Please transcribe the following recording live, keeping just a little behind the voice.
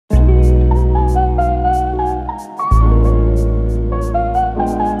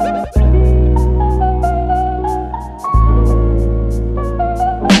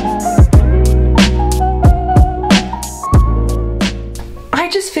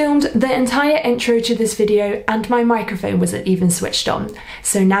filmed the entire intro to this video and my microphone wasn't even switched on.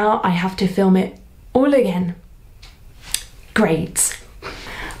 So now I have to film it all again. Great.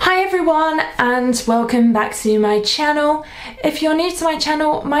 Hi everyone and welcome back to my channel. If you're new to my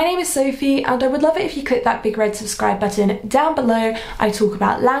channel, my name is Sophie and I would love it if you click that big red subscribe button down below. I talk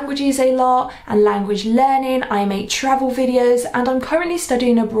about languages a lot and language learning. I make travel videos and I'm currently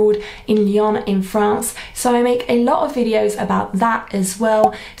studying abroad in Lyon in France, so I make a lot of videos about that as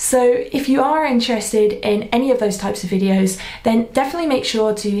well. So if you are interested in any of those types of videos, then definitely make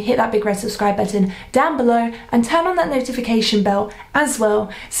sure to hit that big red subscribe button down below and turn on that notification bell as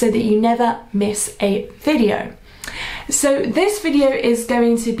well, so that you never miss a video. So this video is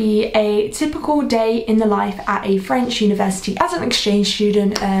going to be a typical day in the life at a French university as an exchange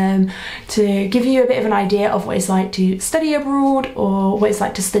student, to give you a bit of an idea of what it's like to study abroad or what it's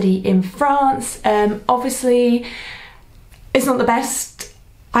like to study in France. Obviously it's not the best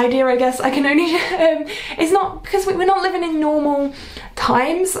idea, I guess. I can only it's not, because we're not living in normal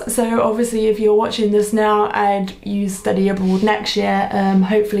times, so obviously if you're watching this now and you study abroad next year,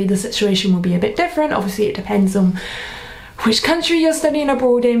 hopefully the situation will be a bit different. Obviously it depends on which country you're studying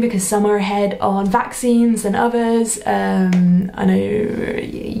abroad in, because some are ahead on vaccines than others. I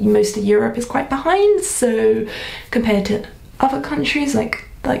know most of Europe is quite behind, so compared to other countries like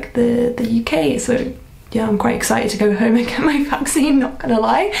the UK, so yeah, I'm quite excited to go home and get my vaccine, not gonna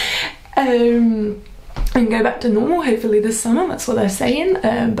lie, and go back to normal hopefully this summer. That's what they're saying,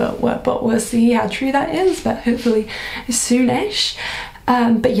 but we'll see how true that is, but hopefully soonish.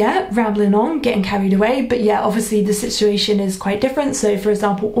 But yeah, rambling on, getting carried away. But yeah, obviously the situation is quite different. So for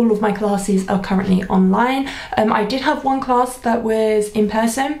example, all of my classes are currently online. I did have one class that was in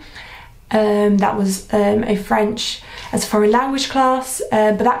person. That was a French as a foreign language class,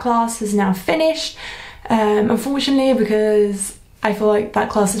 but that class is now finished, unfortunately, because I feel like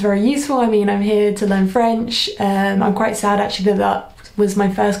that class is very useful. I mean, I'm here to learn French. I'm quite sad actually that was my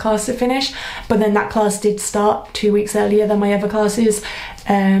first class to finish, but then that class did start 2 weeks earlier than my other classes,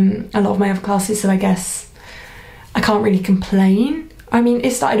 a lot of my other classes, so I guess I can't really complain. I mean,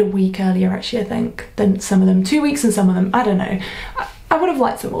 it started a week earlier actually, I think, than some of them, 2 weeks, and some of them, I don't know. I would have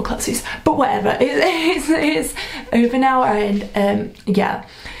liked some more classes, but whatever, it's over now. And yeah,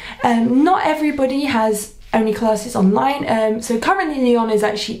 not everybody has only classes online. So currently Lyon is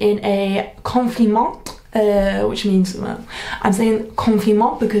actually in a confinement, which means, well, I'm saying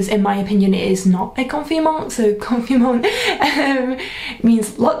confinement because in my opinion it is not a confinement. So confinement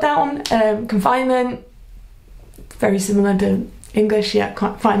means lockdown, confinement, very similar to English, yeah,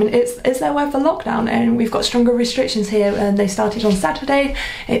 confinement. It's their word for lockdown, and we've got stronger restrictions here, and they started on Saturday.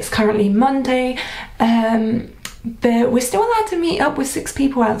 It's currently Monday, but we're still allowed to meet up with 6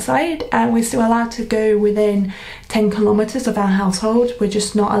 people outside, and we're still allowed to go within 10 kilometers of our household. We're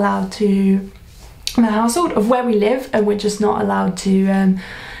just not allowed to, the household of where we live, and we're just not allowed to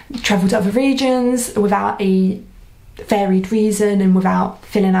travel to other regions without a varied reason and without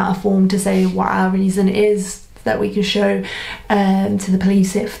filling out a form to say what our reason is, that we can show to the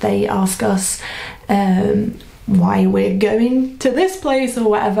police if they ask us why we're going to this place or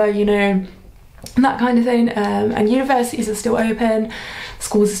whatever, you know, that kind of thing. And universities are still open,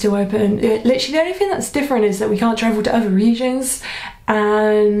 schools are still open. Literally the only thing that's different is that we can't travel to other regions,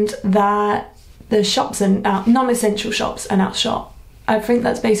 and that the shops and non-essential shops are now shut. I think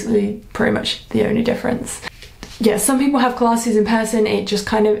that's basically pretty much the only difference. Yeah, some people have classes in person. It just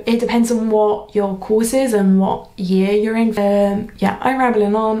kind of, it depends on what your course is and what year you're in. Yeah, I'm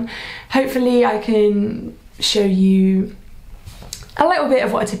rambling on. Hopefully I can show you a little bit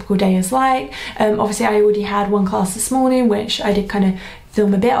of what a typical day is like. Obviously I already had one class this morning, which I did kind of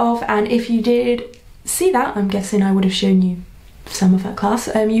film a bit of, and if you did see that, I'm guessing I would have shown you some of that class.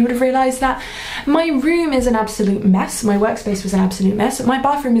 You would have realised that my room is an absolute mess. My workspace was an absolute mess. My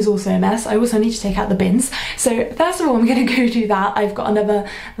bathroom is also a mess. I also need to take out the bins. So first of all, I'm going to go do that. I've got another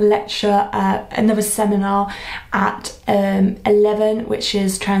lecture, another seminar at 11, which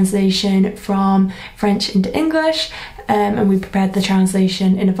is translation from French into English. And we prepared the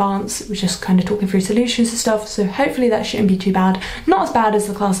translation in advance. We're just kind of talking through solutions and stuff, so hopefully that shouldn't be too bad. Not as bad as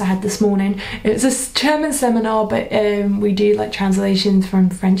the class I had this morning. It's a German seminar, but we do like translations from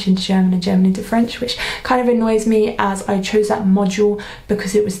French into German and German into French, which kind of annoys me, as I chose that module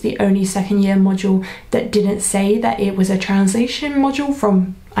because it was the only second year module that didn't say that it was a translation module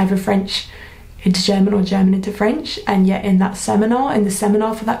from either French into German or German into French, and yet in the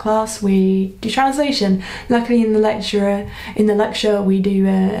seminar for that class we do translation. Luckily in the lecture we do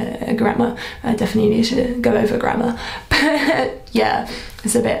grammar. I definitely need to go over grammar, but yeah,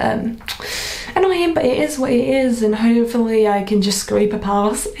 it's a bit annoying, but it is what it is, and hopefully I can just scrape a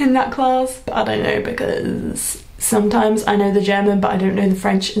pass in that class. But I don't know, because sometimes I know the German but I don't know the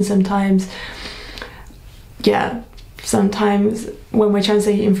French, and sometimes, yeah, sometimes when we're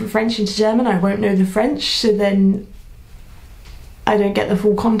translating from French into German I won't know the French, so then I don't get the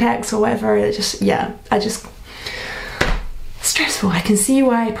full context or whatever. It just, yeah, stressful. I can see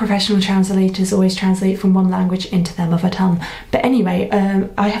why professional translators always translate from one language into their mother tongue. But anyway,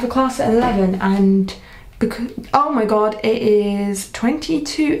 I have a class at 11, and because, oh my god, it is 20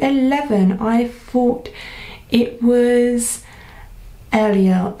 to 11. I thought it was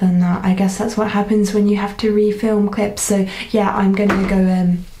earlier than that. I guess that's what happens when you have to refilm clips. So yeah, I'm gonna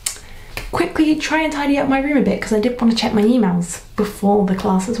go quickly try and tidy up my room a bit, because I did want to check my emails before the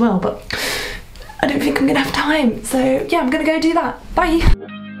class as well, but I don't think I'm gonna have time. So yeah, I'm gonna go do that. Bye.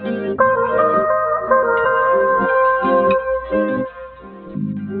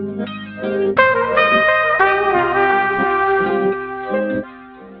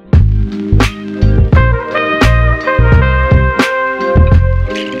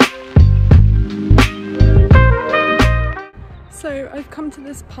 So I've come to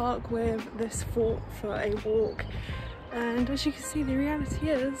this park with this fort for a walk, and as you can see, the reality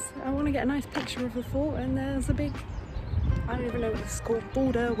is I want to get a nice picture of the fort, and there's a big, I don't even know what this is called,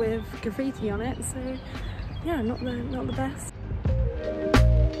 border with graffiti on it. So yeah, not the best.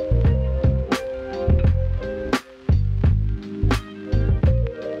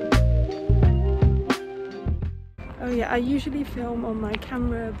 Oh yeah, I usually film on my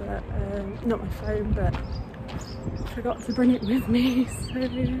camera, but not my phone, but I forgot to bring it with me, so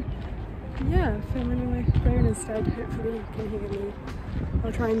yeah, filming on my phone instead. Hopefully you can hear me.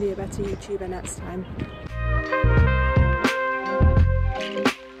 I'll try and be a better YouTuber next time.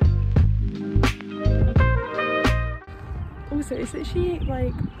 Also, it's actually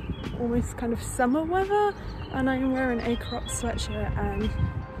like almost kind of summer weather, and I'm wearing a crop sweatshirt and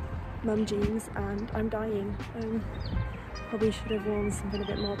mum jeans, and I'm dying. Probably should have worn something a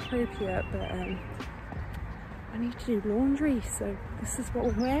bit more appropriate, but I need to do laundry, so this is what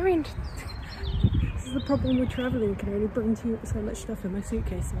I'm wearing. This is the problem with travelling. I can only bring so much stuff in my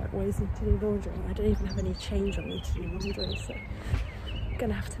suitcase, so I always need to do laundry. I don't even have any change on me to do laundry, so I'm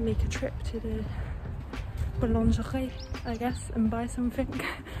gonna have to make a trip to the boulangerie, I guess, and buy something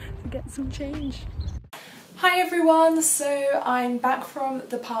to get some change. Hi everyone, so I'm back from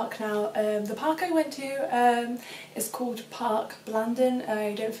the park now. The park I went to is called Park Blandon.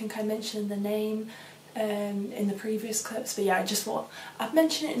 I don't think I mentioned the name in the previous clips, but yeah, I just thought I'd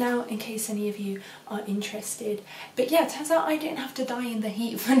mention it now in case any of you are interested. But yeah, it turns out I didn't have to die in the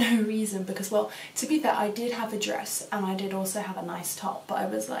heat for no reason, because, well, to be fair, I did have a dress and I did also have a nice top, but I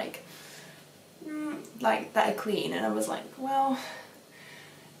was like that are clean, and I was like, well,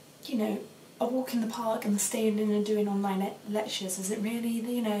 you know, a walk in the park and staying in and doing online lectures isn't really,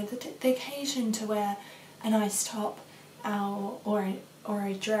 you know, the occasion to wear a nice top or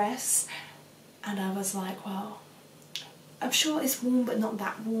a dress. And I was like, well, I'm sure it's warm, but not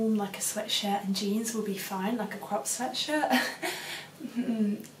that warm. Like a sweatshirt and jeans will be fine, like a crop sweatshirt.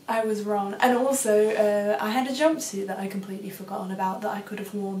 I was wrong. And also, I had a jumpsuit that I completely forgotten about that I could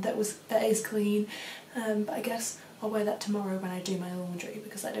have worn that is clean. But I guess I'll wear that tomorrow when I do my laundry,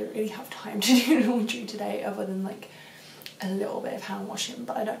 because I don't really have time to do laundry today, other than like a little bit of hand washing.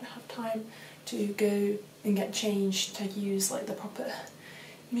 But I don't have time to go and get changed to use like the proper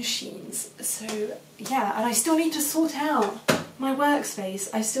machines. So yeah, and I still need to sort out my workspace.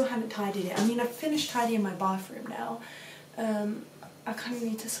 I still haven't tidied it. I mean, I've finished tidying my bathroom now. I kind of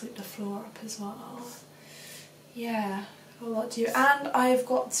need to sweep the floor up as well. Yeah, a lot to do. And I've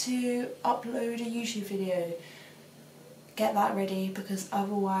got to upload a YouTube video. Get that ready, because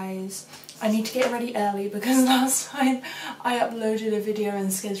otherwise I need to get ready early, because last time I uploaded a video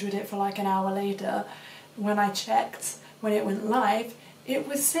and scheduled it for like an hour later. When I checked, when it went live, it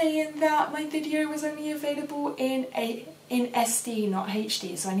was saying that my video was only available in SD, not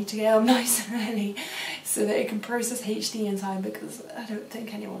HD, so I need to get up nice and early so that it can process HD in time, because I don't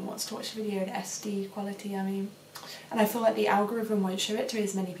think anyone wants to watch a video in SD quality. I mean, and I feel like the algorithm won't show it to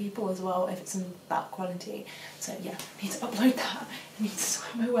as many people as well if it's in that quality. So yeah, I need to upload that. I need to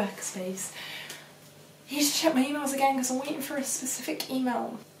sort my workspace. I need to check my emails again, because I'm waiting for a specific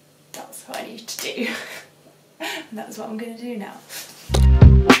email. That's what I need to do. And that's what I'm going to do now.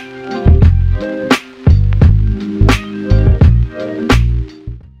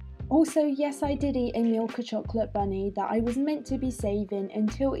 Also, yes, I did eat a Milka chocolate bunny that I was meant to be saving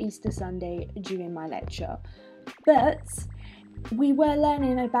until Easter Sunday during my lecture. But we were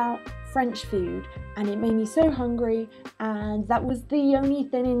learning about French food and it made me so hungry, and that was the only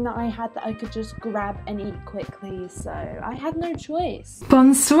thing that I had that I could just grab and eat quickly, so I had no choice.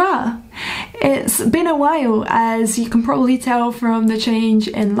 Bonsoir! It's been a while, as you can probably tell from the change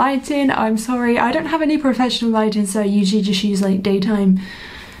in lighting. I'm sorry, I don't have any professional lighting, so I usually just use like daytime,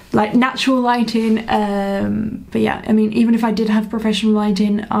 like natural lighting, but yeah, I mean, even if I did have professional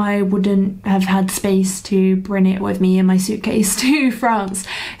lighting, I wouldn't have had space to bring it with me in my suitcase to France.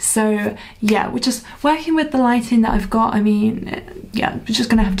 So yeah, we're just working with the lighting that I've got. I mean, yeah, we're just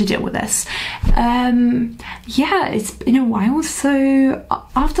gonna have to deal with this. Yeah, it's been a while. So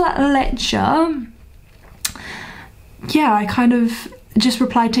after that lecture, yeah, I kind of just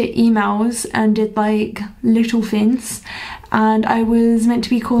replied to emails and did like little things, and I was meant to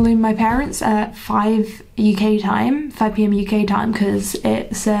be calling my parents at 5 PM UK time, because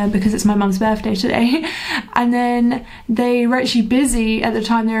it's my mum's birthday today. And then they were actually busy at the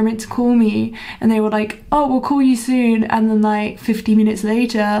time they were meant to call me, and they were like, oh, we'll call you soon, and then like 50 minutes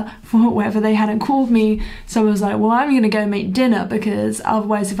later, for whatever, they hadn't called me. So I was like, well, I'm gonna go make dinner, because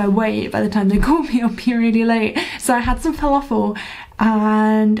otherwise if I wait, by the time they call me, I'll be really late. So I had some falafel,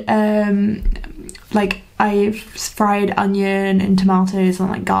 and like I fried onion and tomatoes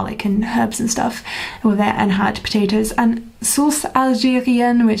and like garlic and herbs and stuff with it, and had potatoes and sauce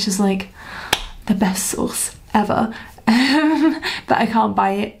Algerian, which is like the best sauce ever. But I can't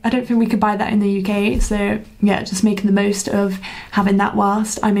buy it. I don't think we could buy that in the UK, so yeah, just making the most of having that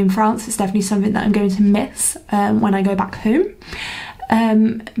whilst I'm in France. It's definitely something that I'm going to miss when I go back home.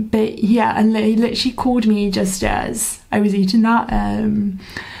 But yeah, and they literally called me just as I was eating that.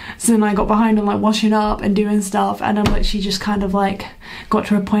 So then I got behind on like washing up and doing stuff, and I'm literally just kind of like got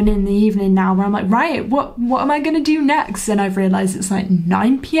to a point in the evening now where I'm like, right, what am I gonna do next? And I've realised it's like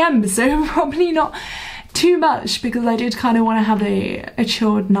 9 PM, so probably not too much, because I did kind of want to have a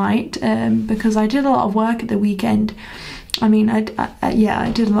chilled night, because I did a lot of work at the weekend. I mean, yeah,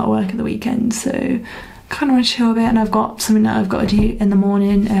 I did a lot of work at the weekend, so kind of want to chill a bit, and I've got something that I've got to do in the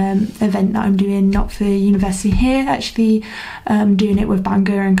morning, event that I'm doing, not for university here, actually doing it with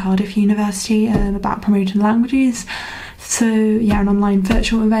Bangor and Cardiff University, about promoting languages. So yeah, an online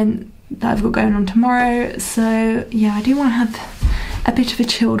virtual event that I've got going on tomorrow. So yeah, I do want to have a bit of a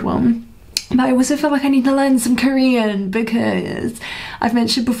chilled one. But I also feel like I need to learn some Korean, because I've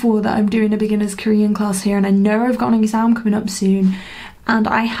mentioned before that I'm doing a beginner's Korean class here, and I know I've got an exam coming up soon, and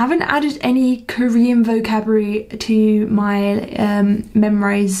I haven't added any Korean vocabulary to my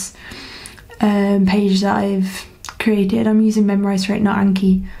Memrise page that I've created. I'm using Memrise for it, not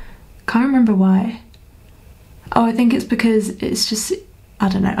Anki. Can't remember why. Oh, I think it's because it's just, I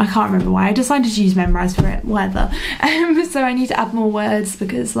don't know, I can't remember why. I decided to use Memrise for it, whatever. So I need to add more words,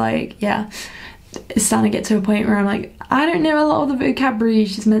 because like, yeah, it's starting to get to a point where I'm like, I don't know a lot of the vocabulary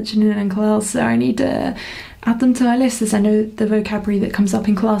she's mentioning in class, so I need to add them to my list, as I know the vocabulary that comes up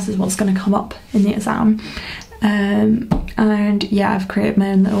in class is what's going to come up in the exam. And yeah, I've created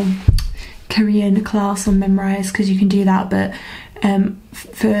my own little Korean class on Memrise, because you can do that, but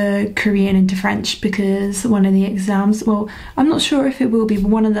for Korean into French, because one of the exams, well, I'm not sure if it will be, but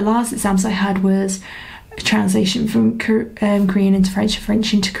one of the last exams I had was a translation from Korean into French,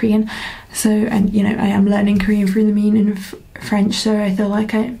 French into Korean. So, and you know, I am learning Korean through the meaning of French, so I feel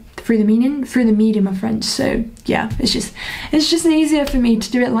like through the medium of French. So yeah, it's just easier for me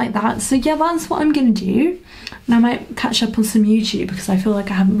to do it like that. So yeah, that's what I'm gonna do, and I might catch up on some YouTube, because I feel like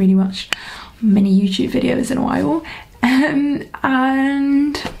I haven't really watched many YouTube videos in a while.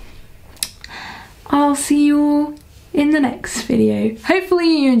 And I'll see you all in the next video.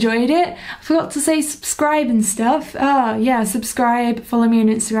 Hopefully you enjoyed it. I forgot to say subscribe and stuff. Yeah, subscribe, follow me on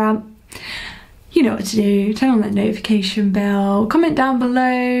Instagram. You know what to do. Turn on that notification bell. Comment down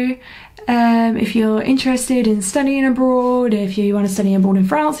below if you're interested in studying abroad, if you want to study abroad in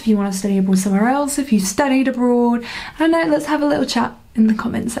France, if you want to study abroad somewhere else, if you've studied abroad. I don't know, let's have a little chat in the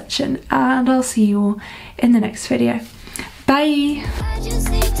comment section, and I'll see you all in the next video. Bye!